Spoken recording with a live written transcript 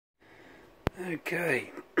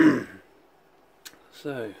Okay,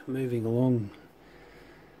 so moving along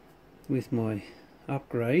with my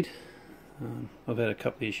upgrade. I've had a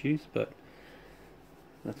couple of issues, but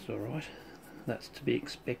that's alright, that's to be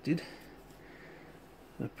expected.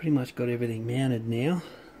 I've pretty much got everything mounted now.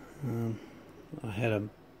 I had a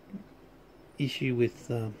issue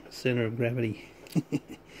with centre of gravity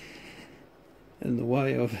and the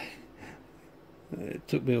way it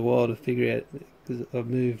took me a while to figure out, because I've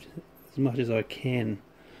moved as much as I can,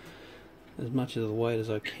 as much of the weight as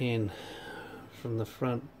I can from the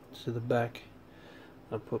front to the back.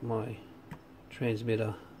 I put my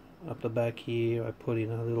transmitter up the back here. I put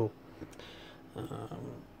in a little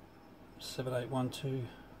 7812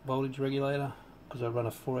 voltage regulator because I run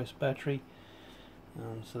a 4S battery,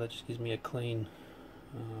 so that just gives me a clean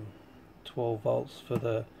 12 volts for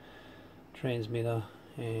the transmitter,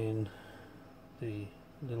 and the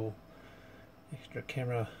little extra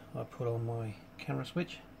camera I put on my camera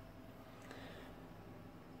switch.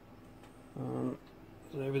 So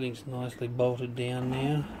everything's nicely bolted down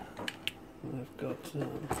now. I've got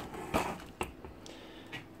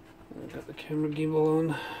the camera gimbal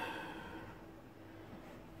on.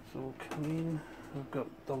 It's all come in. I've got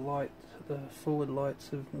the light, the forward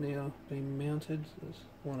lights have now been mounted. There's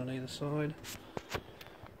one on either side.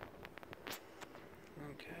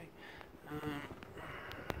 Okay.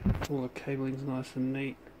 All the cabling's nice and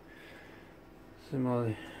neat. So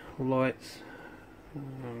my lights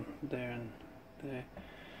there and there,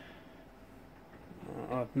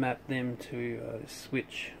 I've mapped them to a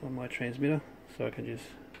switch on my transmitter, so I can just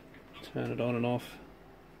turn it on and off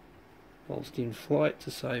whilst in flight to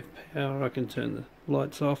save power. I can turn the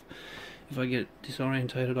lights off. If I get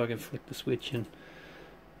disorientated, I can flick the switch and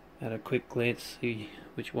at a quick glance see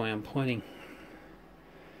which way I'm pointing.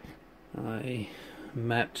 I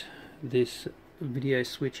mapped this video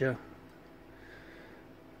switcher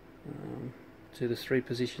to the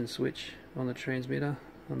 3-position switch on the transmitter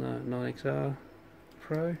on the 9XR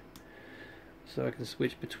Pro, so I can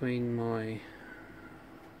switch between my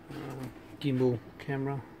gimbal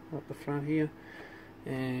camera up the front here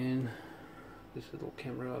and this little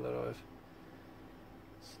camera that I've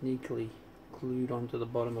sneakily glued onto the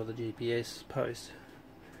bottom of the GPS post.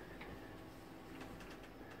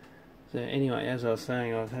 So anyway, as I was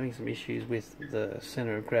saying, I was having some issues with the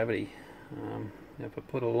centre of gravity. If I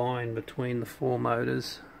put a line between the 4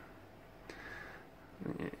 motors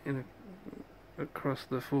and across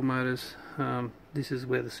the 4 motors, this is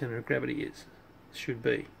where the centre of gravity should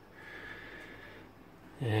be.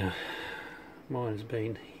 Now, mine's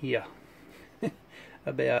been here,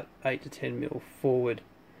 about 8 to 10 mil forward,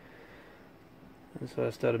 and so I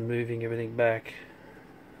started moving everything back.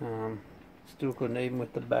 Still couldn't, even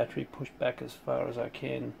with the battery pushed back as far as I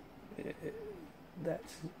can.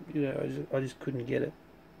 That's, you know, I just couldn't get it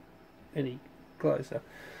any closer.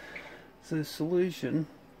 So the solution,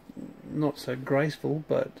 not so graceful,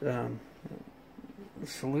 but the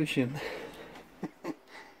solution, a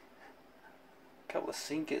couple of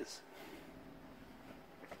sinkers.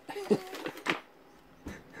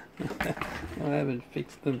 I haven't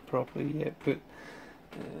fixed them properly yet, but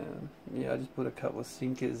yeah, I just put a couple of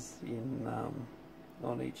sinkers in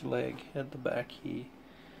on each leg at the back here,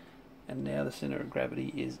 and now the centre of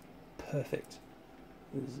gravity is perfect.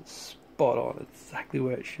 It's spot on, exactly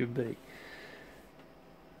where it should be.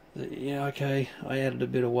 Yeah, okay, I added a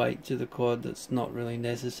bit of weight to the quad that's not really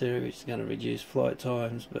necessary, which is going to reduce flight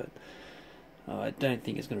times, but I don't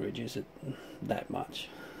think it's going to reduce it that much.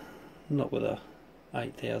 Not with a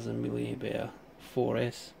 8000 mAh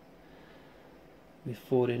 4S with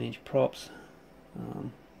 14-inch props.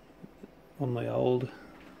 On the old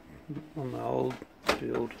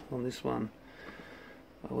build, on this one,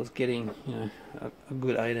 I was getting, you know, a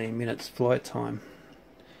good 18 minutes flight time,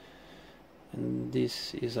 and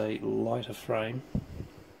this is a lighter frame,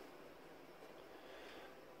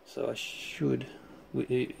 so I should,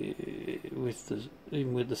 even with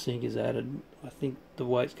the sinkers added, I think the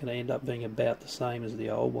weight's going to end up being about the same as the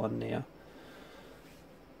old one now.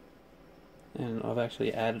 And I've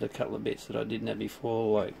actually added a couple of bits that I didn't have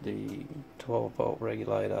before, like the 12 volt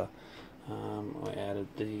regulator. I added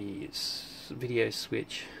the video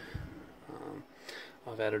switch.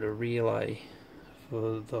 I've added a relay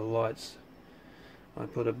for the lights. I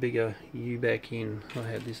put a bigger U back in. I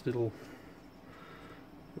had this little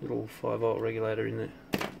 5 volt regulator in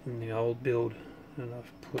the old build, and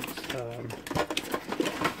I've put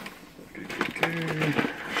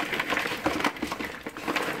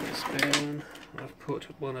I've put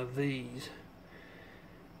one of these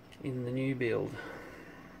in the new build,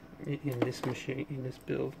 in this machine, in this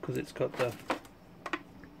build, because it's got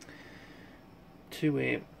 2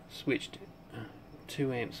 amp switched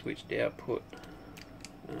output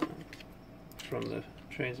from the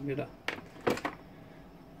transmitter,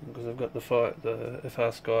 because I've got the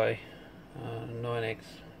FrSky 9X,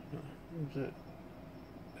 is it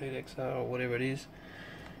 8XR or whatever it is,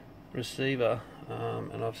 receiver,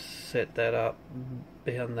 and I've set that up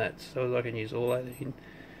beyond that so I can use all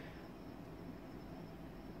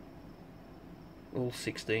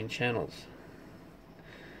 16 channels.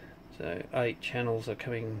 So 8 channels are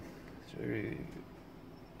coming through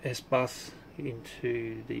S-Bus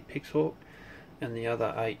into the Pixhawk, and the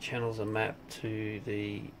other 8 channels are mapped to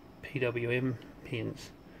the PWM pins.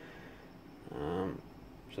 So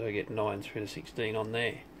I get 9 through to 16 on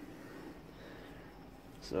there.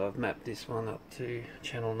 So I've mapped this one up to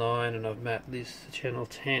channel 9, and I've mapped this to channel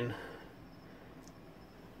 10.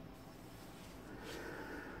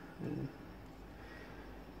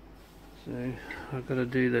 So I've got to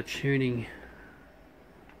do the tuning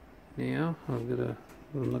now. I'm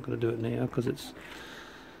not going to do it now because it's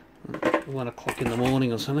 1 o'clock in the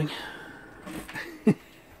morning or something.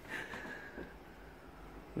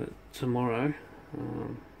 But tomorrow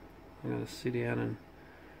I'm going to sit down and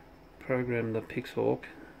program the Pixhawk,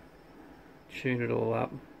 tune it all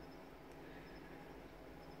up,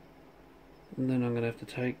 and then I'm going to have to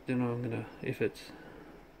take, if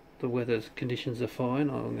the weather's conditions are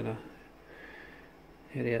fine, I'm going to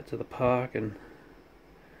head out to the park and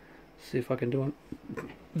see if I can do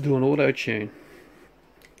an auto tune.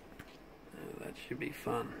 That should be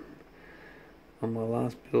fun. On my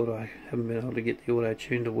last build I haven't been able to get the auto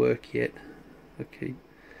tune to work yet.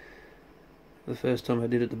 The first time I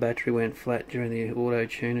did it, the battery went flat during the auto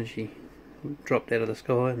tune and she dropped out of the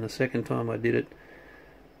sky, and the second time I did it,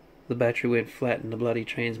 the battery went flat in the bloody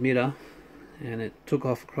transmitter and it took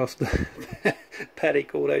off across the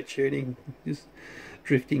paddock auto tuning, just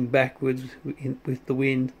drifting backwards with the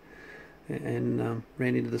wind, and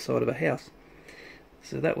ran into the side of a house.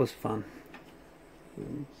 So that was fun.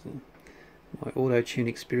 So my auto tune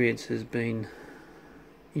experience has been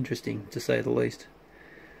interesting, to say the least.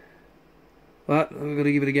 But I've got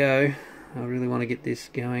to give it a go. I really want to get this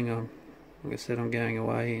going. Like I said, I'm going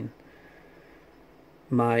away in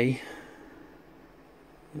May,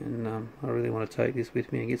 and I really want to take this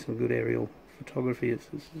with me and get some good aerial photography. This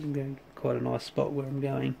is going to quite a nice spot where I'm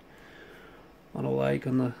going, on a lake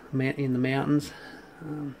in the mountains.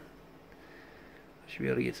 I should be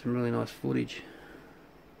able to get some really nice footage,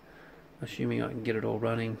 assuming I can get it all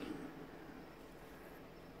running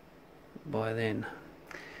by then.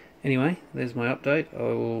 Anyway, there's my update.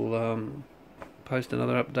 I will post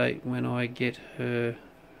another update when I get her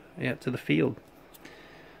out to the field.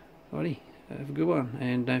 Alrighty, have a good one,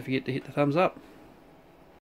 and don't forget to hit the thumbs up.